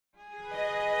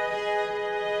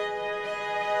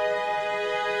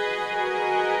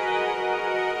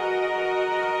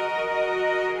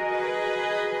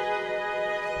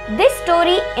This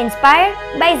story inspired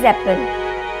by ZAPPL.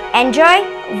 Enjoy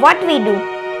what we do,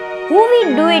 who we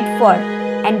do it for,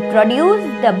 and produce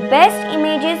the best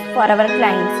images for our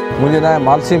clients. मुझे नाम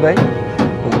मालसीभाई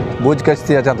भुज कच्छ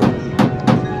थी अचा तो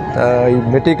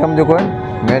मिट्टी कम जो है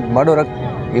मैं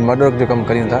मडोरक जो कम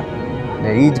करियूं था ने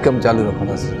ईज कम चालू रखूं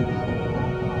था।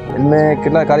 इनमें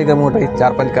कितना कारीगर मूं वटि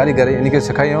 4-5 कारीगर इनके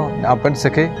सिखायूं आप पिण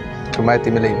सिखे तो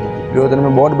माहिती मिले। ॿियो त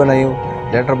में बोर्ड बनायूं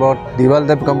लेटर बोर्ड दीवार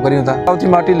ते कम करियूं था। उथी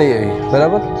माटी लई आई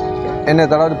बराबर इन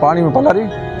तलाव पानी में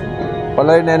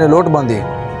पलारी ने लोट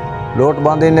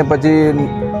बांधी ने पची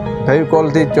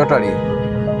फेविकॉल थी चौटाड़ी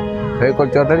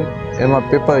एम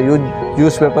पेपर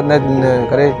यूज पेपर ने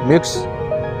करे मिक्स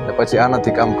पची आना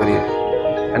थी काम करिए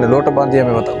एने लोट बांधी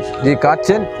में बताऊँ जी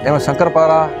काच है एम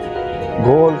शंकरपारा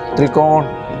गोल त्रिकोण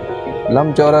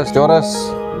लंबचौरस चौरस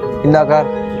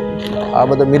इंडाकार आ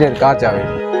बधो मिरर काच आवे।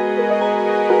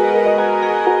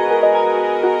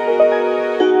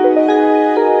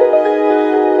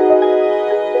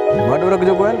 मड वर्क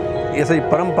जो है ये सही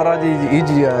परंपरा जी ईज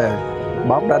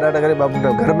बाप दादा करे बाप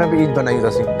घर में भी ईज बनाई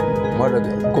थी मड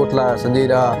कोटला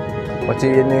संजीरा पची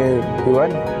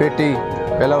पेटी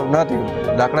पहला ना थी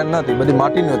लाकड़ा ना थी बड़ी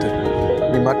माटी न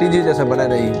थी माटी जी जैसे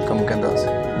बनाए कम कंदा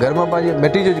घर में पाँच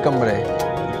मिट्टी जो कम रहे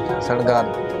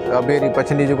शणगार अबेरी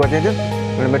पछनी जो अचे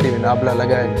मिट्टी में आबला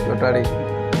लगाए चोटाड़ी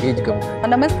ईज कम।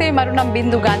 नमस्ते मारू नाम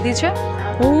बिंदु गांधी है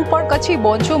हूँ पण कच्छी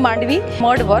बोन छूं मांडवी।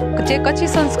 मड वर्क जे कच्छी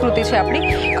संस्कृति है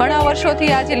अपनी घणा वर्षोथी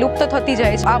आज लुप्त थती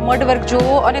जाए छे। आ मड वर्क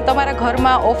जोवो अने तमारा घर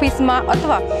में ऑफिस में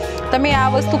अथवा तमे आ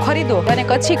वस्तु खरीदो अने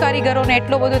कच्छी कारीगरों ने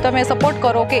एटलो बधो तमे सपोर्ट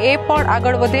करो कि ए पण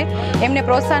आगळ वधे एमने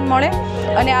प्रोत्साहन मळे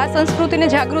अने आ संस्कृति ने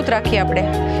जागृत राखीए आपणे।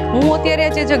 हूँ अत्यारे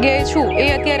जे जग्याए छूं ए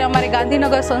अत्यारे अमारे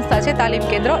गांधीनगर संस्था है तालीम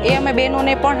केन्द्र ए अमे बहनों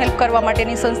पण हेल्प करवा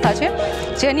माटेनी संस्था है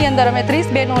जेनी अंदर अमे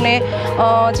 30 बहनों ने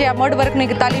जे आ मड वर्कनी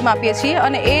तालीम आपीए छीए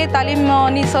अने ए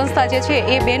तालीमनी संस्था जे छे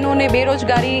ए बहनों ने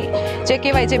बेरोजगारी जे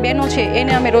कहेवाय जे बहनों छे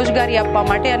एने अमे रोजगारी आपवा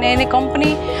माटे अने एनी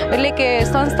कंपनी एटले के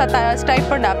संस्था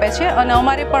स्टाइपेंड आपे छे अने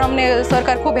अमारे पण अमने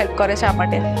सरकार खूब हेल्प करे छे आ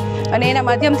माटे अने एना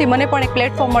माध्यमथी मने पण एक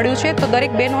प्लेटफॉर्म मळ्युं छे तो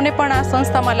दरेक बहनों पण आ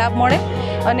संस्थामां लाभ मळे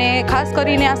अने खास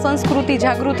करीने आ संस्कृति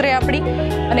जागृत रहे आपणी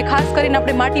अने खास करीने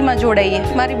आपणे माटीमां जोडाईए।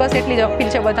 मारी बस एटली ज अपील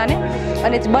छे बधाने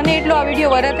अने बने एटलो आ विडियो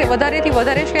वधारेथी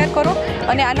वधारे शेर करो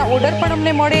अने आना ऑर्डर पण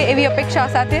अमने मळे एवी अपेक्षा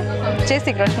साथे। जय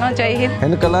श्री कृष्ण, जय हिंद।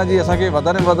 हिन कला जी असांखे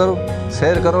वधारे में वधारो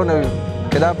शेयर करो ने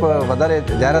केॾा वधारे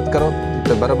जाहिरात करो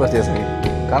तो बराबर थी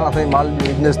असांखे कारण असांजी माल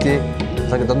बिजनेस थिए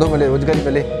असांखे धंधो मिले रोजगारी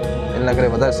मिले इन करे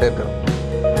वधारे शेयर करो।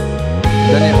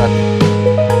 धन्यवाद।